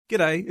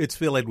G'day, it's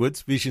Phil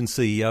Edwards, Vision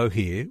CEO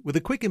here, with a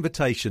quick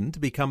invitation to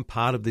become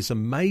part of this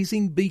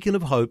amazing beacon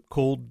of hope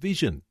called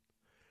Vision.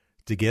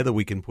 Together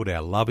we can put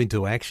our love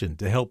into action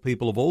to help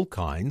people of all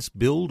kinds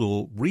build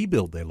or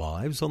rebuild their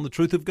lives on the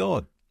truth of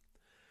God.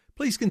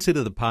 Please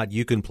consider the part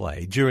you can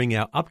play during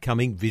our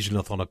upcoming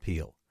Visionathon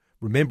appeal,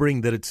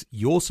 remembering that it's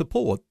your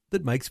support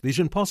that makes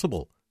Vision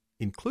possible,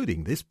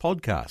 including this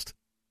podcast.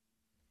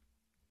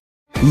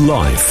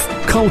 Life,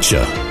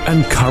 culture,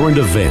 and current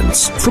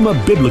events from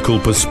a biblical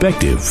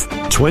perspective.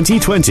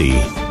 2020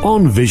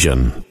 on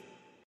Vision.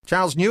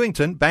 Charles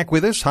Newington back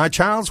with us. Hi,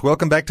 Charles.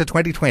 Welcome back to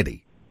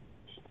 2020.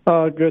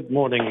 Good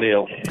morning,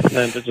 Neil,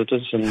 and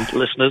visitors and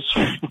listeners.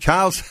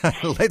 Charles,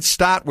 let's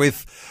start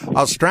with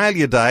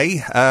Australia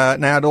Day.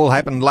 Now, it all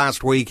happened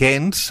last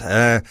weekend.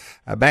 A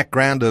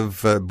background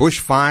of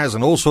bushfires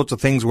and all sorts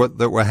of things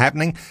that were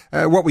happening.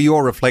 What were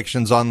your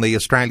reflections on the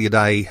Australia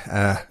Day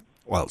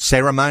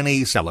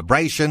ceremony,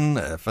 celebration?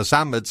 For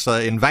some, it's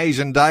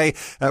Invasion Day.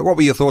 What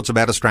were your thoughts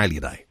about Australia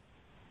Day?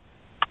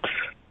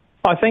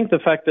 I think the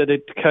fact that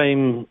it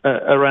came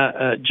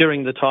around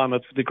during the time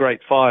of the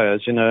Great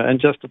Fires, and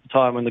just at the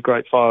time when the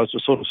Great Fires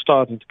were sort of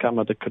starting to come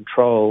under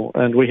control,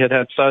 and we had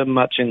so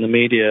much in the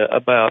media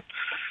about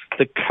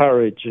the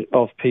courage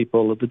of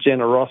people, the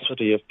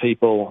generosity of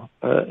people,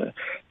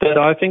 that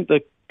I think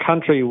the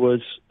country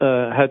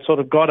had sort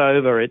of got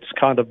over its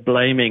kind of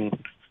blaming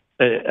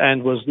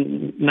and was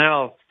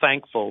now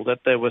thankful that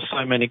there were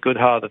so many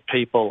good-hearted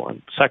people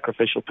and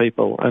sacrificial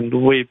people. And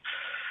we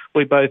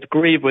both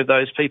grieve with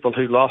those people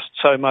who lost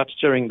so much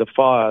during the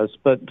fires,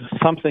 but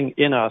something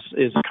in us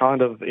is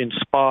kind of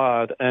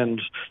inspired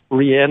and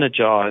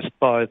re-energized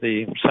by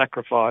the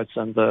sacrifice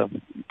and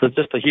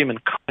just the human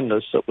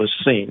kindness that was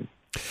seen.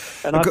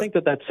 And I think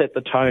that set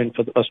the tone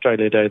for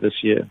Australia Day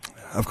this year.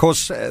 Of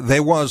course,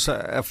 there was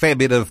a fair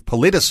bit of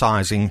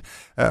politicising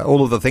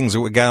all of the things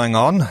that were going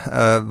on,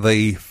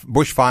 the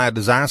bushfire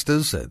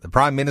disasters, the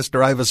Prime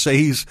Minister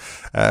overseas,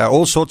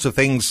 all sorts of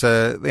things,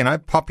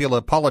 popular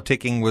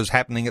politicking was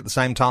happening at the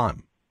same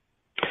time.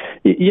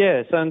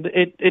 Yes, and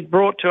it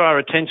brought to our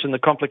attention the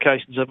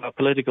complications of our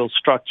political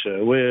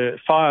structure, where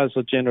fires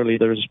are generally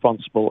the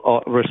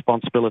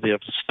responsibility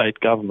of state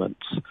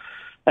governments.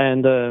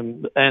 And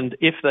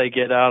if they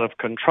get out of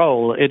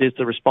control, it is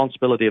the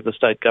responsibility of the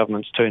state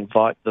governments to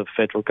invite the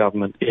federal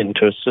government in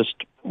to assist,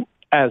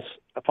 as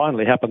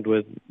finally happened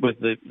with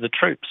the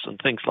troops and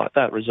things like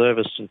that,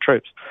 reservists and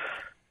troops.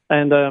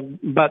 And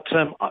but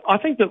I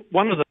think that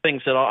one of the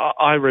things that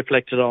I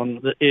reflected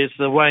on is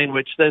the way in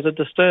which there's a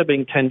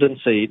disturbing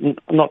tendency,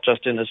 not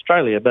just in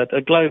Australia but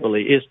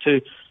globally, is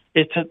to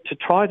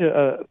try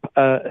to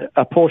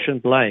apportion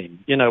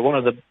blame. One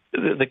of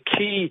the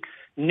key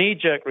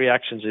knee-jerk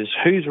reactions is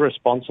who's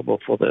responsible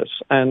for this,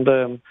 and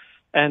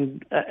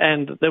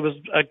there was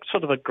a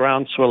sort of a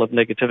groundswell of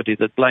negativity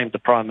that blamed the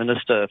Prime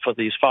Minister for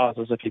these fires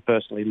as if he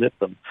personally lit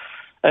them.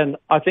 And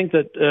I think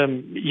that,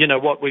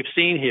 what we've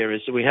seen here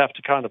is that we have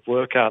to kind of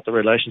work out the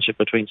relationship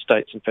between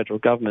states and federal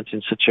governments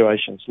in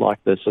situations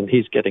like this, and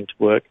he's getting to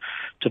work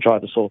to try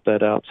to sort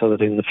that out so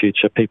that in the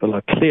future people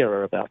are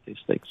clearer about these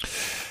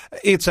things.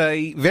 It's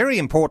a very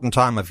important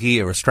time of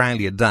year,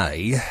 Australia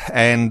Day,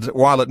 and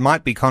while it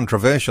might be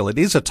controversial, it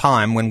is a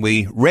time when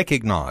we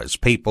recognise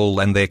people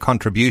and their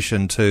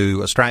contribution to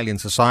Australian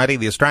society.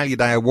 The Australia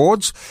Day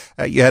Awards,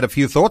 you had a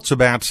few thoughts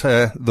about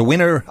the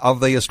winner of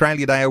the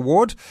Australia Day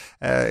Award.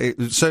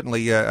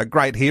 Certainly a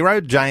great hero,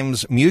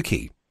 James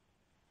Mukey.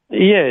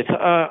 Yes,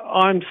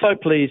 I'm so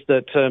pleased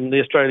that the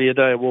Australia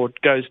Day Award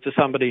goes to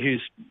somebody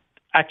who's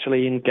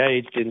actually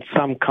engaged in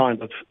some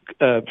kind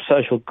of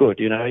social good.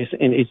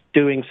 He's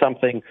doing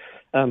something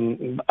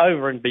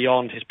over and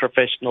beyond his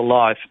professional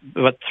life,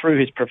 but through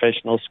his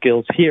professional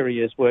skills. Here he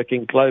is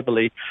working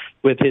globally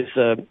with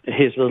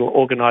his little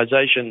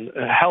organisation,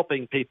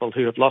 helping people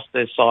who have lost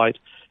their sight,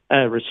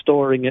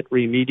 restoring it,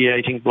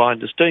 remediating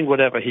blindness, doing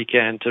whatever he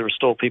can to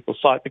restore people's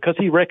sight, because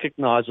he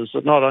recognises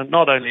that not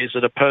only is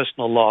it a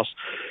personal loss,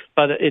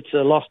 but it's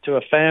a loss to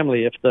a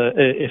family. If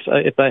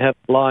they have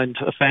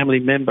a family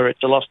member,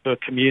 it's a loss to a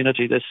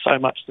community. There's so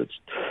much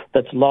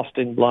that's lost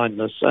in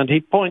blindness. And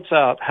he points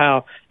out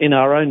how in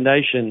our own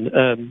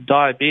nation,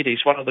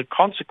 diabetes, one of the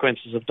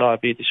consequences of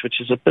diabetes, which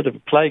is a bit of a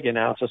plague in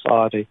our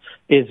society,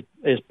 is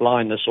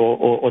blindness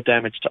or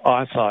damage to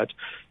eyesight.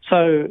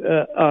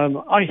 So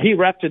he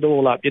wrapped it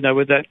all up,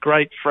 with that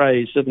great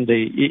phrase, didn't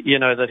he?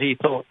 That he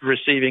thought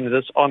receiving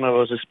this honour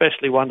was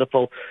especially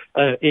wonderful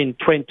in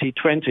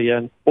 2020,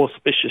 an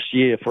auspicious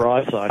year for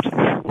eyesight.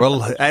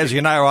 Well, as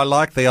you know, I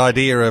like the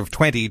idea of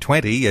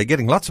 2020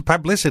 getting lots of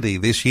publicity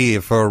this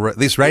year for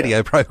this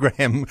radio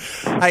program.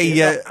 Hey,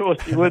 of course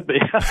you would be.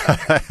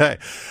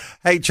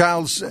 Hey,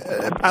 Charles,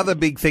 other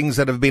big things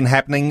that have been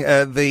happening,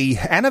 the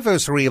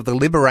anniversary of the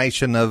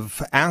liberation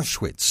of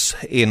Auschwitz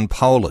in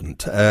Poland,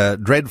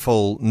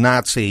 dreadful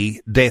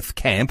Nazi death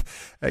camp.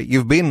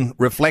 You've been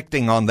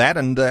reflecting on that,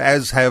 and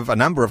as have a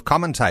number of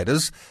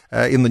commentators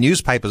in the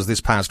newspapers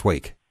this past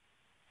week.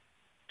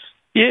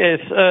 Yes,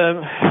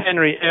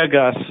 Henry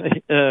Ergas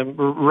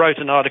wrote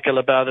an article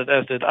about it,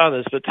 as did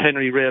others, but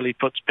Henry rarely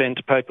puts pen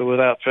to paper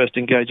without first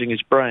engaging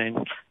his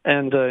brain,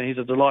 and he's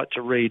a delight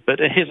to read. But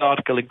his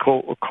article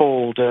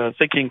called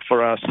Thinking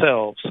for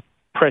Ourselves,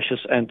 Precious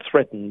and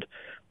Threatened,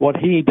 what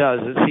he does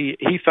is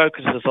he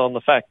focuses on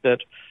the fact that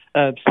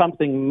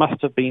something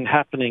must have been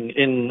happening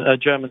in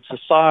German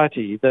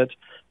society that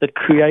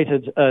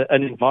created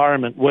an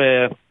environment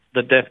where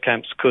the death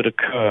camps could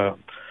occur.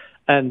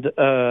 And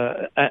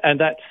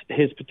that's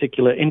his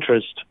particular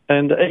interest.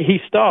 And he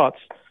starts,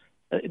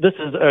 this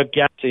is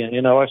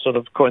Ergasian, I sort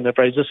of coined the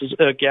phrase, this is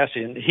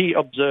Ergasian. He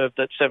observed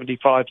that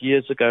 75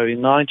 years ago,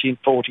 in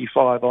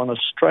 1945, on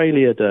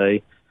Australia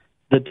Day,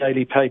 the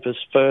daily papers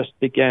first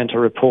began to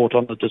report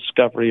on the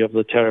discovery of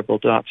the terrible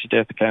Nazi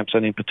death camps,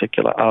 and in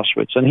particular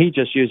Auschwitz. And he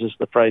just uses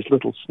the phrase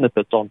little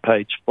snippets on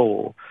page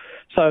 4.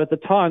 So at the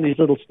time these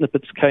little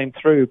snippets came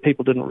through,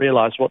 people didn't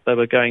realize what they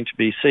were going to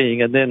be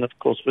seeing. And then, of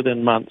course,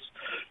 within months,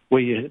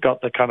 we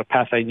got the kind of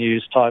Pathé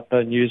News type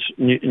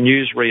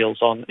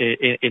newsreels on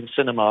in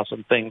cinemas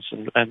and things,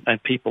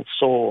 and people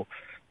saw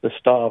the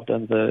starved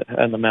and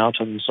the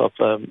mountains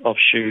of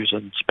shoes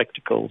and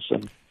spectacles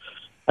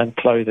and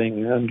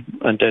clothing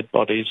and dead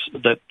bodies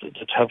that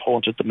have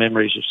haunted the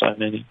memories of so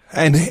many.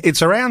 And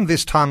it's around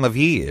this time of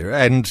year,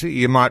 and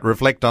you might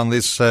reflect on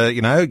this,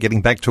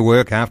 getting back to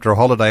work after a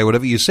holiday or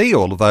whatever, you see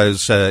all of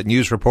those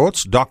news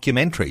reports,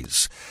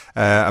 documentaries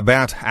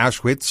about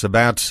Auschwitz,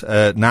 about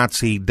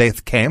Nazi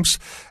death camps,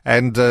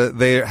 and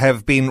there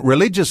have been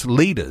religious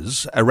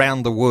leaders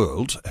around the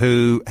world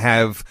who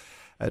have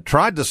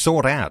tried to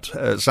sort out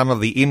some of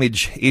the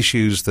image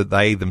issues that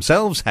they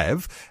themselves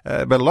have,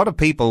 but a lot of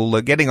people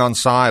are getting on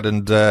side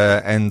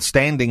and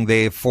standing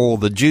there for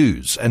the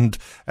Jews, and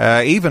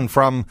even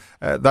from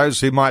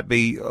those who might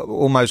be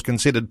almost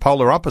considered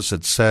polar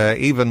opposites,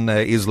 even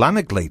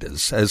Islamic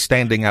leaders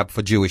standing up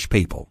for Jewish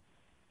people.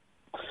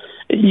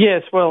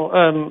 Yes, well,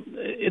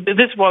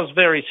 this was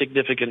very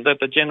significant that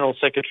the General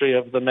Secretary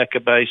of the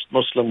Mecca-based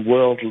Muslim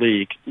World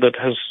League that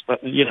has,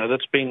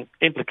 that's been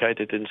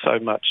implicated in so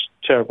much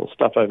terrible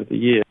stuff over the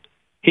years,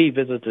 he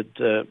visited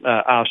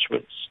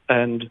Auschwitz,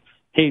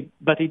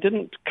 but he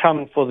didn't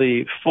come for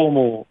the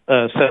formal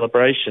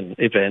celebration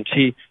event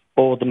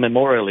or the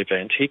memorial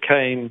event. He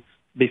came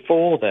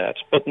before that,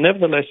 but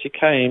nevertheless he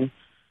came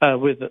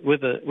with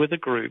a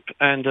group,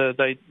 and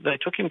they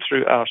took him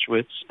through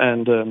Auschwitz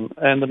and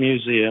the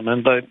museum,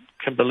 and they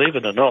can believe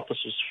it or not,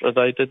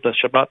 they did the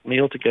Shabbat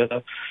meal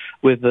together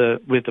with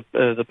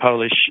the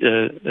Polish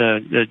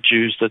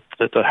Jews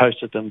that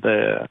hosted them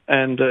there,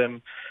 and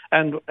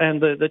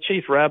the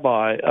chief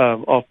rabbi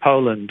of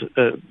Poland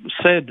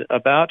said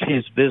about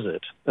his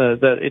visit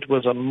that it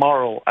was a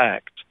moral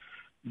act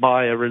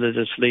by a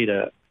religious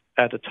leader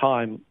at a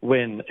time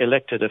when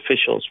elected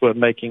officials were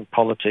making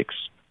politics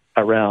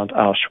around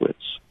Auschwitz.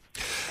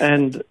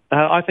 And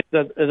I think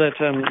that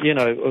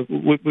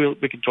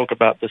we can talk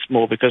about this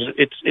more because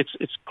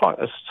it's quite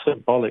a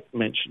symbolic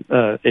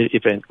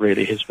event,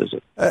 really, his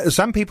visit.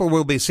 Some people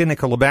will be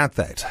cynical about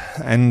that,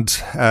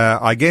 and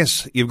I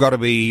guess you've got to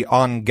be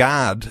on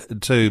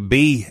guard to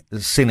be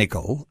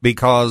cynical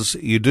because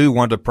you do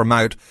want to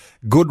promote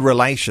good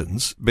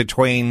relations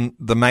between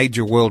the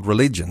major world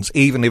religions,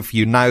 even if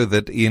you know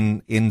that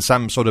in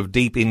some sort of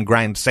deep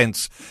ingrained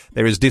sense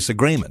there is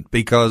disagreement,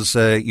 because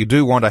you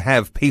do want to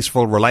have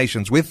peaceful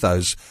relations with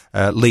those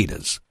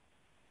leaders.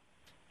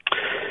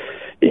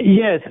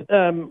 Yes.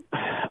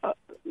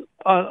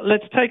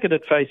 Let's take it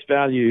at face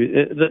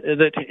value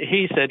that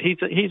he said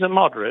he's a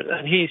moderate,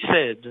 and he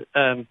said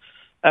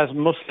as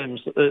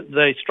Muslims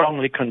they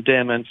strongly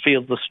condemn and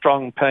feel the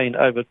strong pain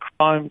over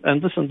crime,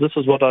 and this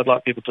is what I'd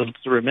like people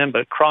to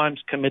remember: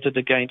 crimes committed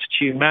against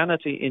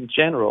humanity in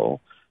general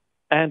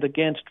and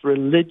against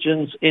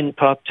religions in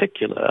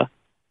particular,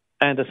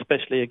 and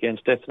especially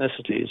against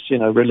ethnicities,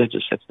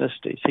 religious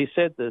ethnicities. He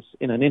said this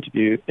in an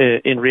interview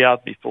in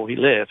Riyadh before he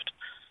left.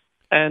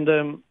 And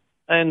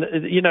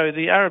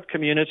the Arab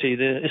community,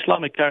 the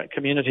Islamic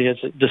community has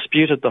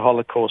disputed the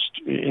Holocaust,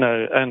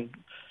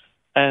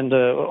 and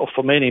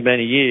for many,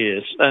 many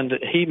years. And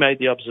he made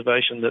the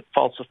observation that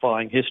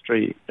falsifying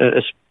history,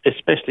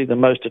 especially the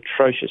most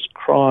atrocious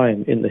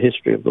crime in the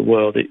history of the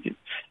world,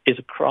 is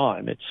a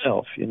crime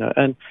itself,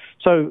 And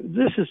so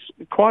this is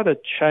quite a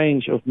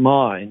change of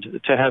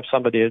mind to have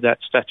somebody of that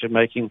stature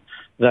making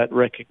that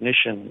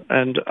recognition.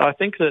 And I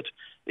think that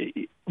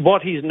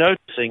what he's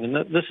noticing, and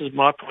this is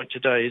my point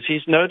today, is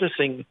he's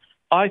noticing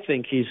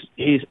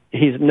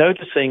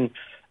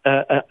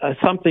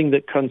something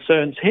that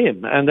concerns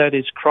him, and that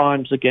is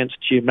crimes against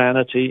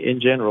humanity in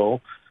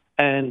general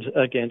and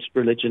against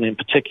religion in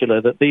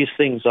particular, that these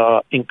things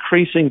are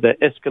increasing, they're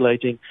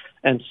escalating,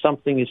 and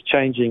something is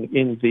changing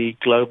in the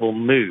global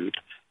mood.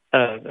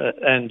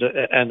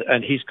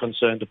 And he's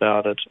concerned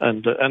about it.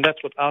 And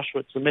that's what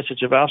the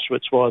message of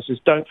Auschwitz was, is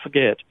don't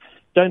forget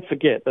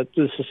that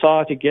the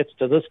society gets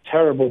to this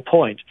terrible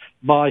point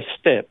by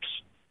steps.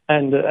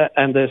 And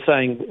they're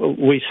saying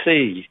we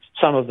see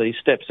some of these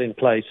steps in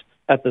place,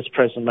 at this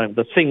present moment.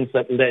 The things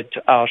that led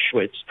to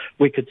Auschwitz,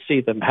 we could see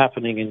them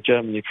happening in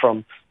Germany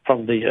from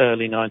the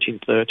early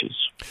 1930s.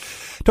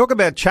 Talk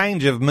about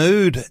change of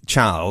mood,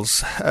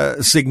 Charles.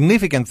 A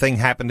significant thing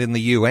happened in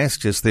the US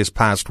just this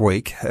past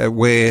week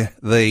where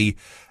the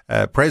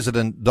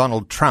President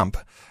Donald Trump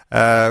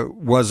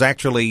was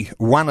actually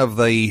one of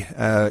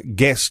the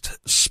guest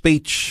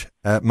speech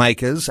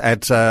makers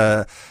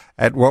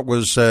at what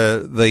was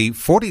the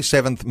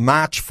 47th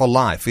March for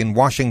Life in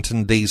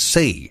Washington,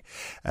 D.C.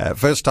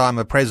 First time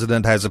a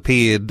president has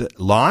appeared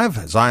live,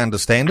 as I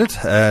understand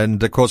it.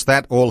 And, of course,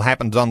 that all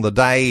happened on the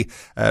day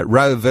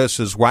Roe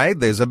versus Wade.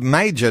 There's a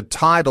major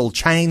tidal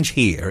change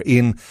here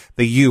in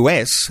the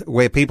U.S.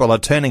 where people are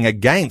turning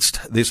against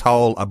this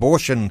whole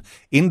abortion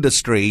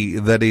industry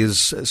that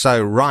is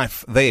so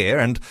rife there.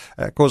 And,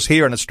 of course,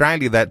 here in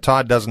Australia, that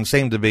tide doesn't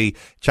seem to be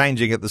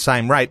changing at the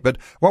same rate. But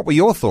what were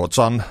your thoughts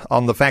on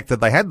the fact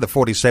that they had the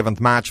 47th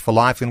March for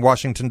Life in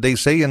Washington,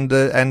 D.C. and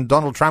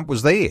Donald Trump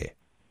was there?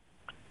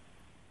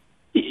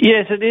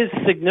 Yes, it is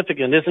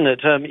significant, isn't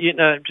it?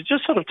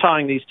 Just sort of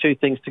tying these two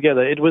things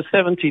together, it was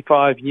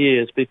 75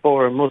 years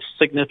before a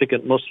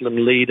significant Muslim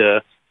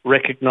leader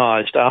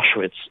recognized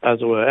Auschwitz,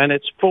 as it were, and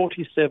it's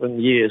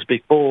 47 years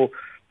before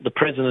the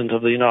President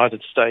of the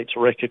United States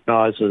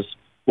recognizes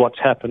what's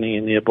happening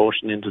in the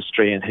abortion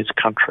industry in his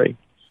country.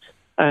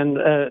 And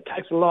it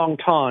takes a long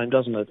time,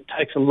 doesn't it? It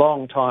takes a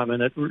long time,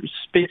 and it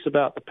speaks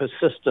about the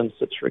persistence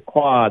that's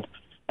required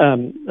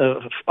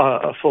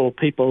for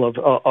people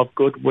of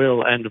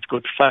goodwill and of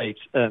good faith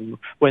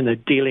when they're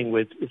dealing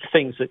with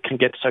things that can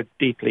get so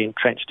deeply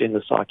entrenched in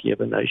the psyche of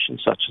a nation,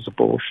 such as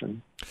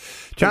abortion.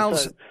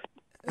 Charles,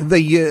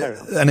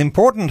 an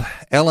important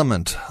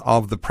element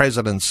of the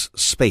president's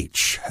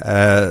speech,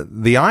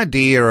 the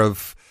idea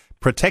of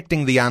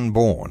protecting the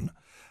unborn,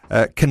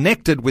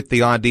 connected with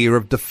the idea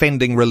of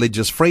defending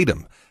religious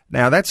freedom.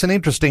 Now, that's an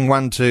interesting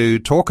one to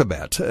talk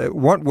about.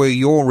 What were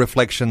your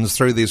reflections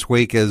through this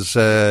week as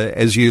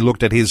you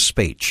looked at his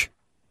speech?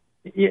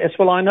 Yes,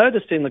 well, I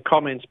noticed in the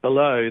comments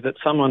below that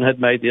someone had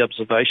made the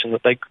observation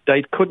that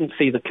they couldn't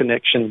see the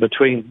connection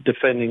between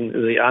defending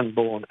the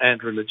unborn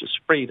and religious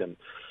freedom.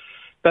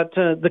 But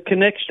the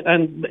connection,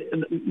 and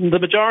the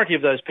majority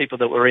of those people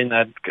that were in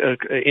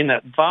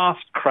that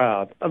vast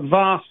crowd,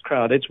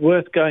 it's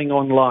worth going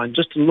online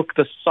just to look at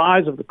the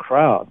size of the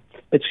crowd.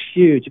 It's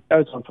huge. It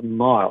goes on for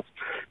miles.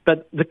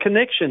 But the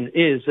connection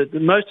is that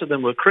most of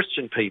them were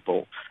Christian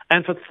people,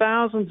 and for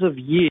thousands of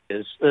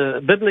years,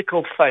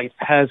 biblical faith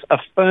has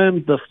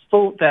affirmed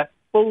that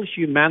full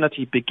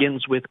humanity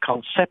begins with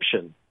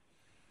conception.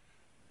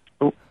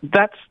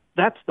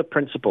 That's the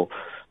principle.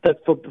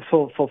 That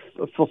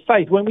for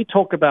faith, when we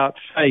talk about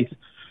faith,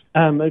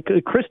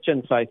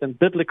 Christian faith and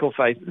biblical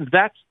faith,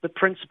 that's the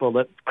principle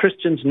that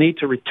Christians need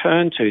to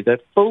return to,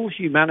 that full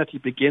humanity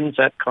begins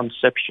at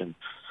conception.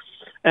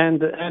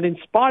 And in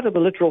spite of the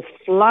literal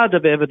flood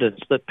of evidence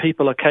that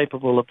people are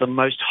capable of the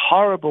most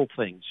horrible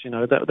things,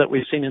 that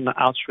we've seen in the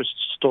Auschwitz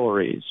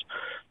stories,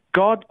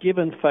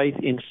 God-given faith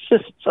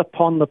insists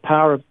upon the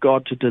power of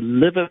God to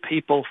deliver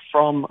people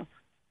from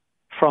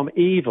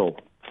evil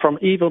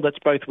that's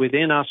both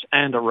within us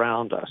and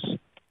around us.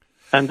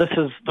 And this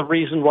is the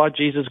reason why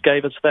Jesus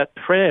gave us that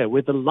prayer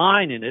with the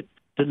line in it,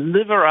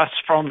 deliver us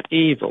from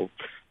evil.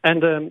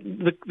 And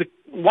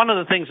one of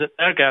the things that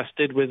Ergas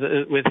did with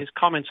his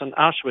comments on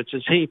Auschwitz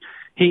is he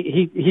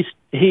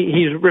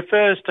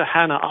refers to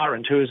Hannah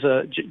Arendt, who is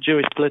a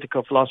Jewish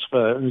political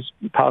philosopher who's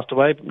passed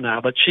away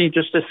now, but she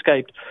just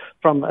escaped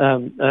from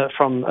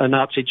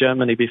Nazi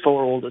Germany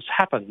before all this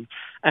happened,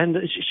 and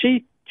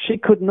she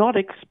could not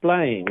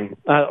explain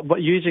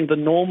using the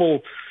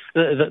normal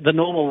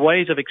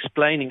ways of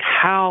explaining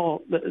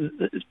how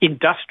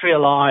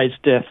industrialized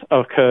death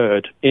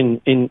occurred in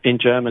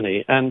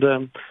Germany,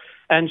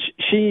 and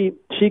she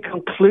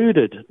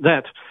concluded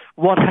that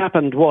what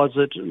happened was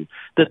that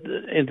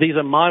these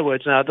are my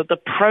words now, that the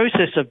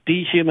process of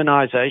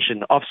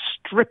dehumanization, of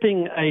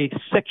stripping a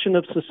section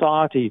of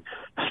society,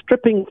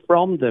 stripping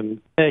from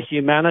them their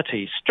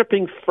humanity,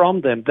 stripping from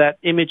them that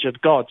image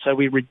of God, so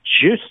we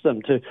reduce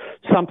them to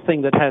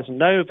something that has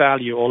no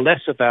value or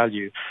lesser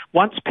value.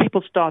 Once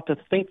people start to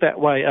think that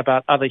way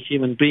about other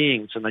human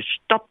beings and they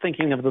stop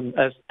thinking of them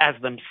as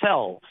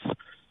themselves,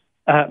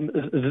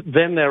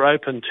 then they're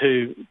open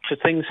to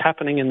things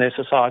happening in their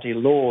society,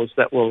 laws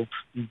that will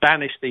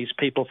banish these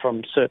people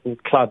from certain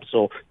clubs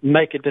or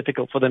make it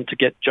difficult for them to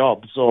get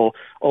jobs, or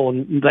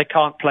they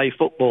can't play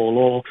football,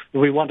 or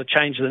we want to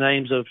change the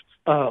names of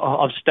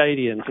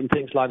stadiums and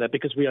things like that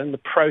because we are in the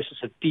process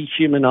of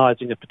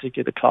dehumanizing a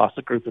particular class,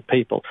 a group of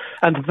people.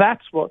 And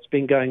that's what's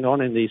been going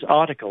on in these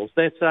articles.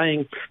 They're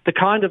saying the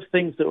kind of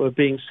things that were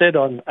being said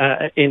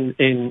in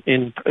the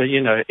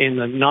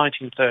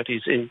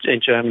 1930s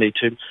in Germany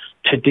to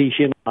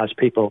dehumanize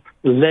people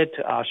led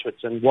to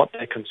Auschwitz, and what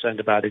they're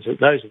concerned about is that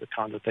those are the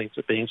kind of things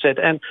that are being said.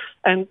 And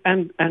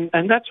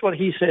that's what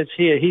he says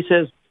here. He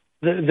says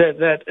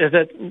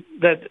that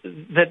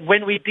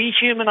when we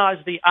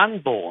dehumanize the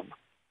unborn,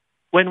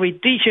 when we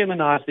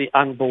dehumanize the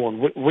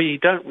unborn, we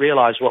don't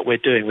realize what we're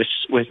doing.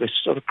 We're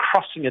sort of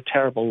crossing a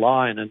terrible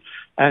line, and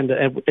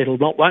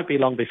won't be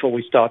long before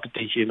we start to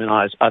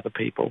dehumanize other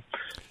people.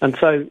 And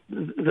so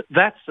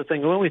that's the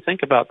thing. When we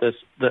think about this,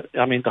 the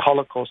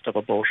Holocaust of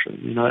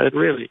abortion, it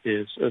really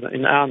is.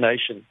 In our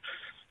nation,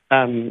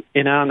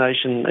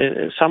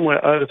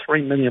 somewhere over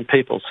 3 million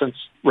people since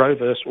Roe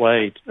v.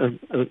 Wade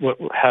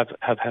have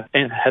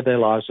had their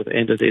lives have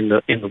ended in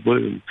the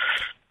womb.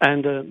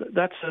 And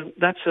that's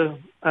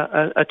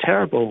a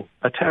terrible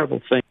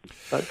thing.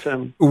 But,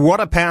 what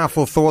a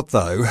powerful thought,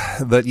 though,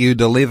 that you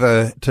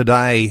deliver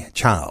today,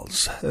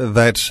 Charles,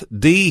 that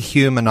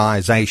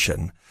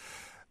dehumanisation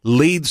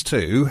leads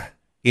to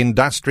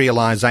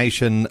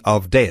industrialisation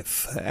of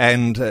death.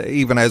 And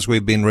even as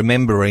we've been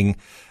remembering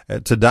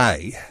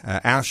today,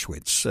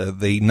 Auschwitz,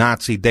 the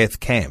Nazi death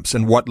camps,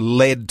 and what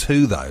led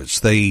to those,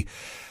 the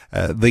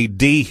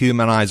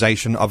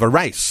dehumanization of a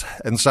race.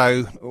 And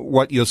so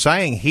what you're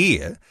saying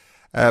here,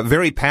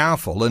 very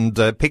powerful, and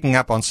picking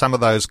up on some of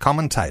those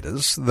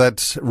commentators,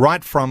 that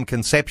right from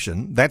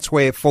conception, that's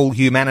where full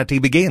humanity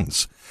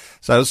begins.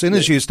 So as soon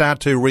as you start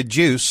to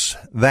reduce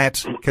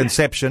that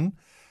conception,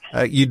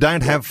 you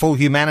don't have full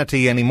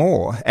humanity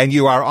anymore, and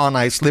you are on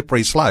a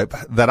slippery slope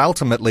that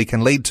ultimately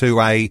can lead to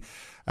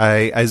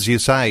as you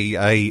say,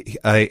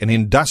 an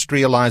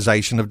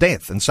industrialization of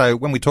death. And so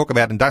when we talk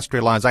about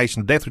industrialization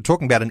of death, we're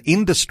talking about an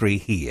industry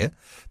here,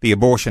 the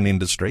abortion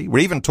industry. We're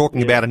even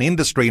talking about an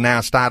industry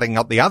now starting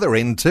at the other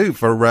end too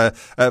for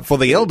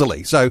the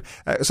elderly. So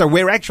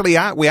we are actually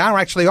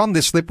on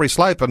this slippery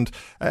slope, and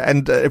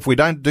if we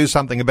don't do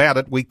something about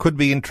it, we could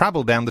be in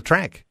trouble down the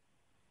track.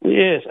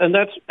 Yes, and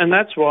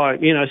that's why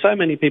so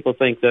many people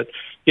think that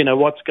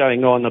what's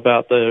going on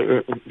about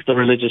the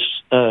religious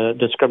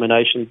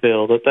discrimination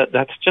bill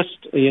that's just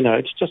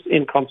it's just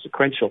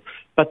inconsequential.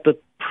 But the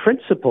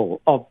principle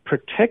of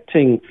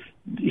protecting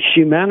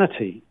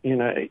humanity,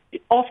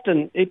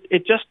 often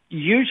it just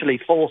usually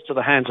falls to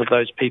the hands of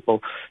those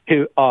people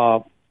who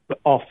are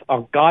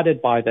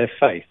guided by their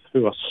faith,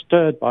 who are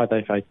stirred by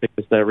their faith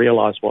because they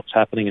realise what's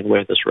happening and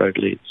where this road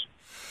leads.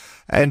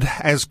 And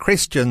as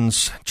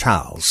Christians,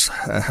 Charles,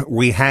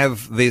 we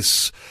have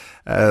this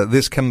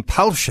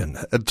compulsion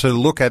to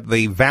look at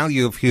the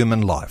value of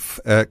human life,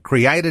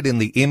 created in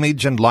the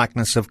image and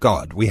likeness of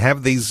God. We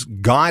have these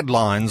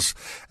guidelines,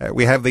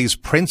 we have these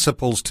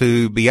principles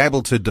to be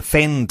able to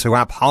defend, to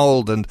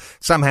uphold, and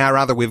somehow or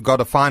other we've got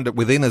to find it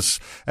within us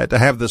to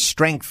have the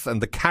strength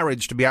and the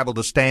courage to be able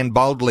to stand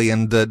boldly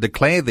and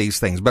declare these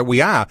things. But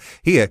we are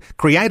here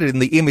created in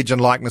the image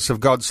and likeness of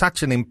God,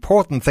 such an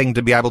important thing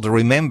to be able to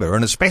remember,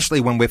 and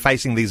especially when we're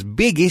facing these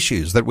big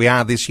issues that we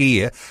are this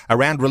year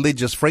around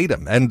religious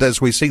freedom. And as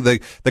we see the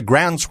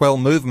groundswell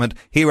movement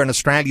here in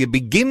Australia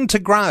begin to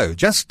grow,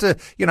 just,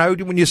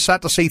 when you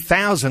start to see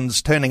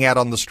thousands turning out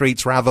on the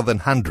streets rather than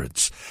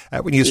hundreds,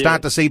 when you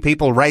start to see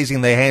people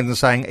raising their hands and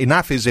saying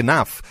enough is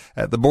enough,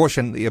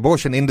 the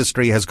abortion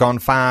industry has gone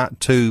far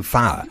too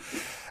far.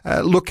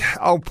 Look,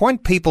 I'll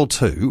point people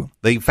to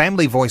the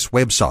Family Voice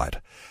website.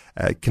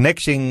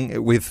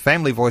 Connecting with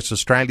Family Voice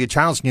Australia,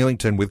 Charles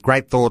Newington with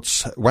great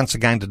thoughts once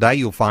again today.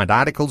 You'll find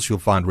articles, you'll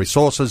find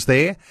resources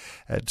there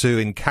to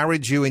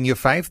encourage you in your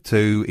faith,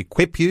 to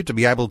equip you to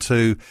be able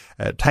to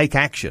take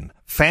action.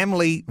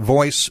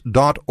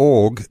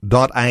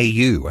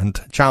 familyvoice.org.au.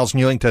 And Charles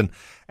Newington,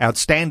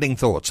 outstanding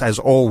thoughts as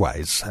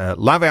always.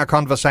 Love our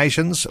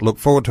conversations. Look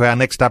forward to our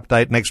next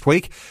update next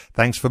week.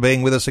 Thanks for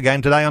being with us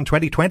again today on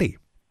 2020.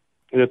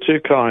 You're too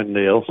kind,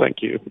 Neil.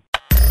 Thank you.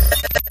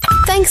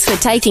 Thanks for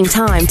taking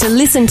time to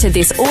listen to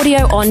this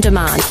audio on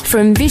demand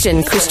from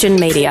Vision Christian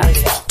Media.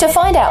 To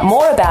find out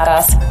more about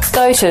us,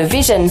 go to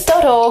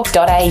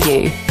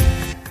vision.org.au.